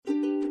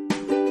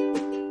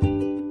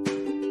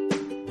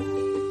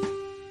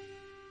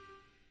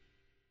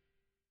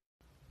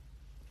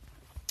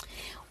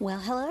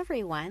Well, hello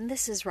everyone.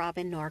 This is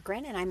Robin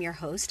Norgren, and I'm your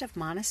host of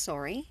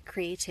Montessori,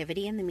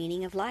 Creativity and the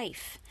Meaning of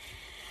Life.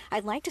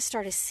 I'd like to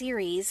start a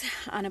series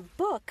on a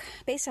book,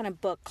 based on a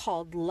book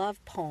called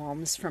Love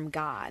Poems from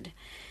God.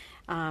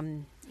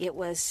 It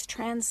was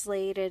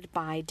translated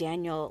by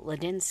Daniel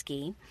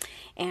Ladinsky,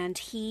 and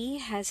he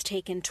has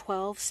taken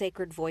 12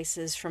 sacred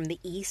voices from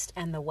the East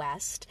and the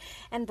West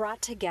and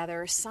brought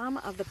together some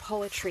of the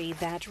poetry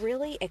that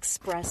really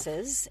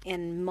expresses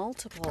in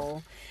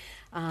multiple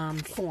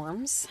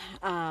forms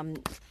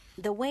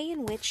the way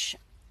in which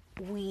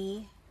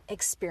we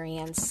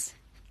experience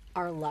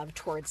our love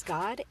towards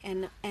God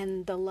and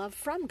the love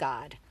from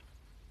God.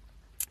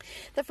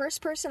 The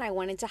first person I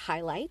wanted to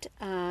highlight,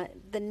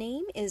 the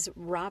name is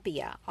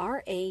Rabia,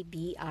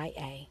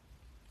 R-A-B-I-A.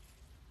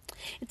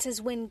 It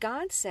says, "When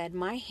God said,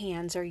 'My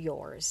hands are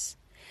yours,'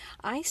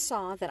 I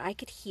saw that I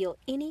could heal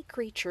any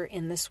creature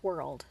in this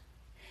world.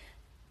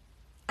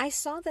 I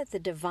saw that the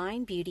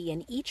divine beauty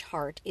in each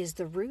heart is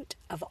the root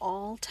of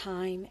all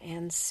time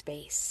and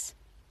space."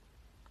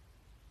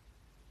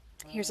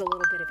 Here's a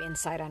little bit of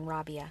insight on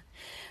Rabia.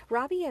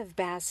 Rabia of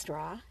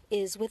Basra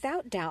is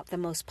without doubt the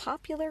most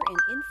popular and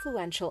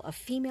influential of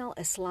female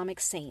Islamic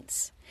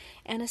saints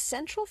and a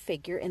central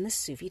figure in the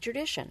Sufi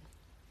tradition.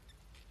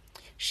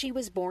 She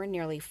was born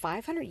nearly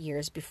 500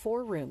 years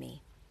before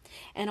Rumi,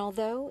 and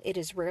although it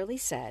is rarely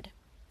said,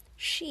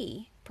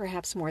 she,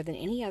 perhaps more than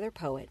any other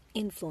poet,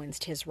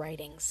 influenced his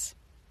writings.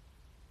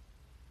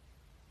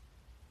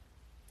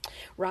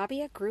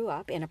 Rabia grew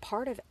up in a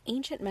part of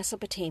ancient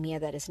Mesopotamia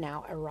that is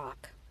now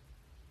Iraq.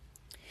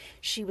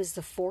 She was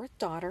the fourth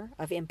daughter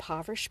of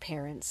impoverished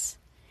parents,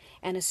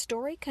 and a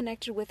story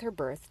connected with her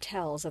birth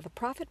tells of the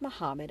Prophet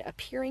Muhammad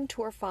appearing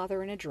to her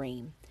father in a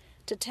dream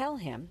to tell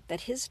him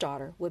that his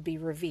daughter would be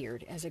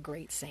revered as a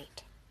great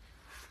saint.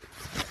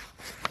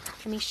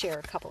 Let me share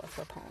a couple of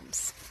her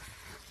poems.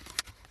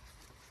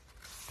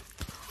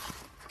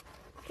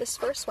 This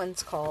first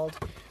one's called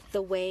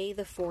 "The Way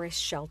the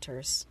Forest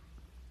Shelters."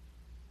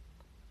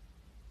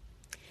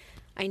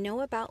 I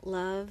know about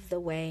love the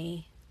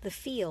way the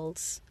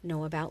fields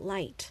know about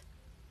light,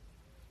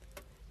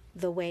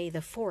 the way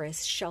the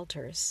forest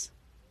shelters,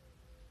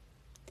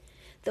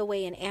 the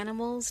way an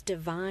animal's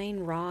divine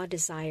raw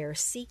desire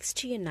seeks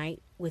to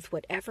unite with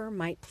whatever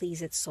might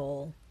please its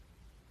soul,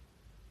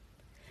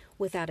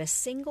 without a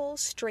single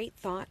straight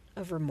thought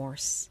of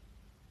remorse.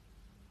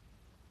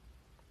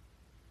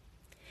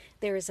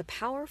 There is a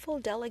powerful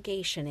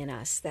delegation in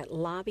us that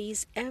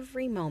lobbies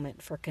every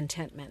moment for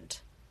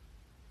contentment.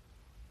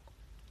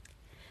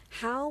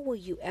 How will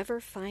you ever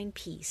find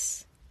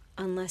peace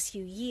unless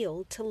you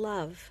yield to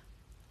love,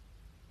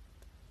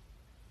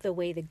 the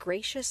way the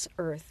gracious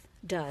earth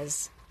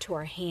does to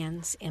our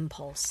hand's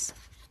impulse?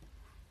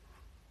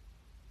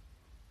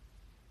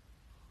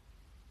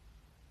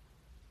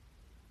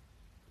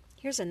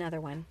 Here's another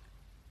one.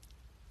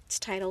 It's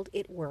titled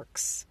 "It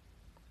Works."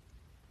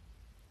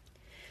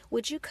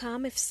 Would you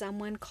come if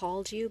someone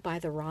called you by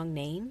the wrong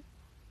name?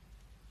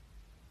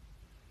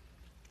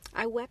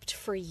 I wept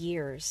for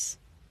years,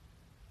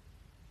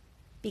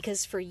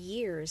 because for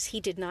years he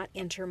did not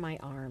enter my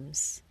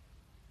arms.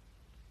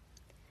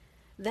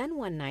 Then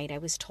one night I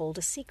was told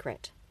a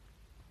secret.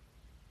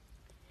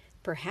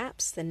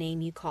 Perhaps the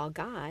name you call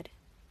God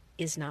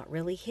is not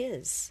really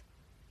his.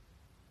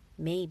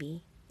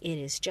 Maybe it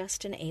is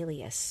just an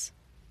alias.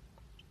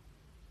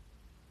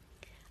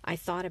 I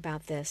thought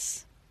about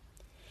this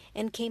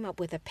and came up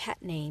with a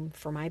pet name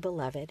for my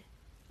beloved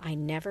I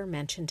never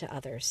mentioned to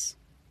others.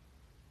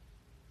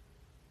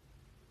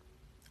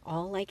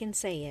 All I can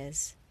say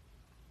is,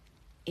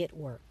 it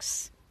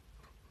works.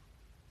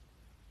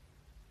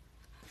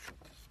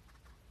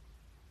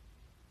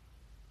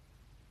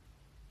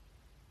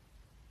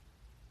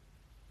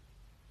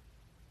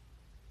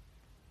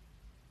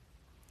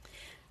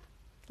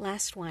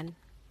 Last one,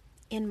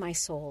 "In My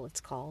Soul,"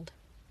 it's called.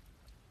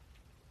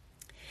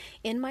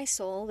 In my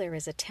soul there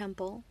is a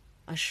temple,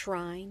 a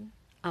shrine,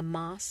 a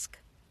mosque,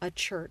 a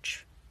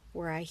church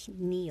where I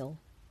kneel.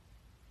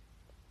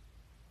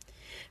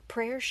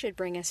 Prayer should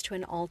bring us to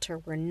an altar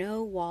where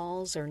no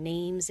walls or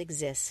names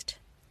exist.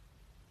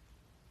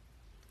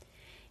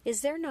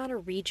 Is there not a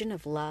region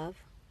of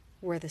love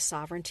where the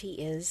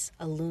sovereignty is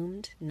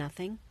illumined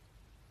nothing?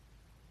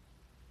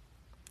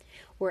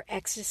 Where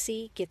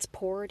ecstasy gets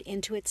poured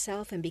into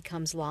itself and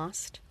becomes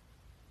lost?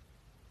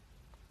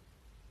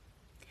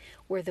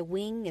 Where the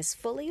wing is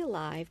fully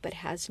alive but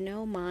has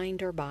no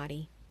mind or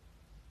body?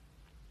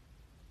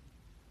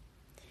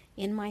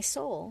 In my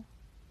soul,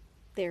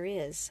 there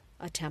is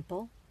a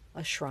temple,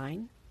 a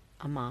shrine,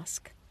 a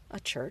mosque,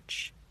 a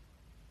church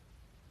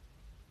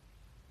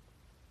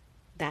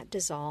that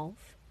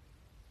dissolves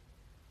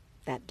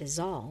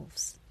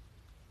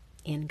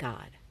in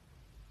God.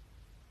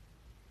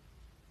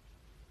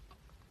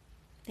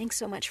 Thanks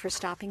so much for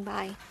stopping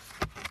by.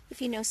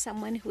 If you know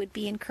someone who would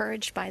be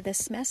encouraged by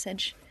this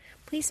message,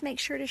 please make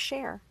sure to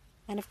share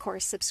and, of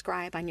course,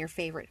 subscribe on your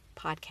favorite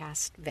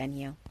podcast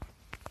venue.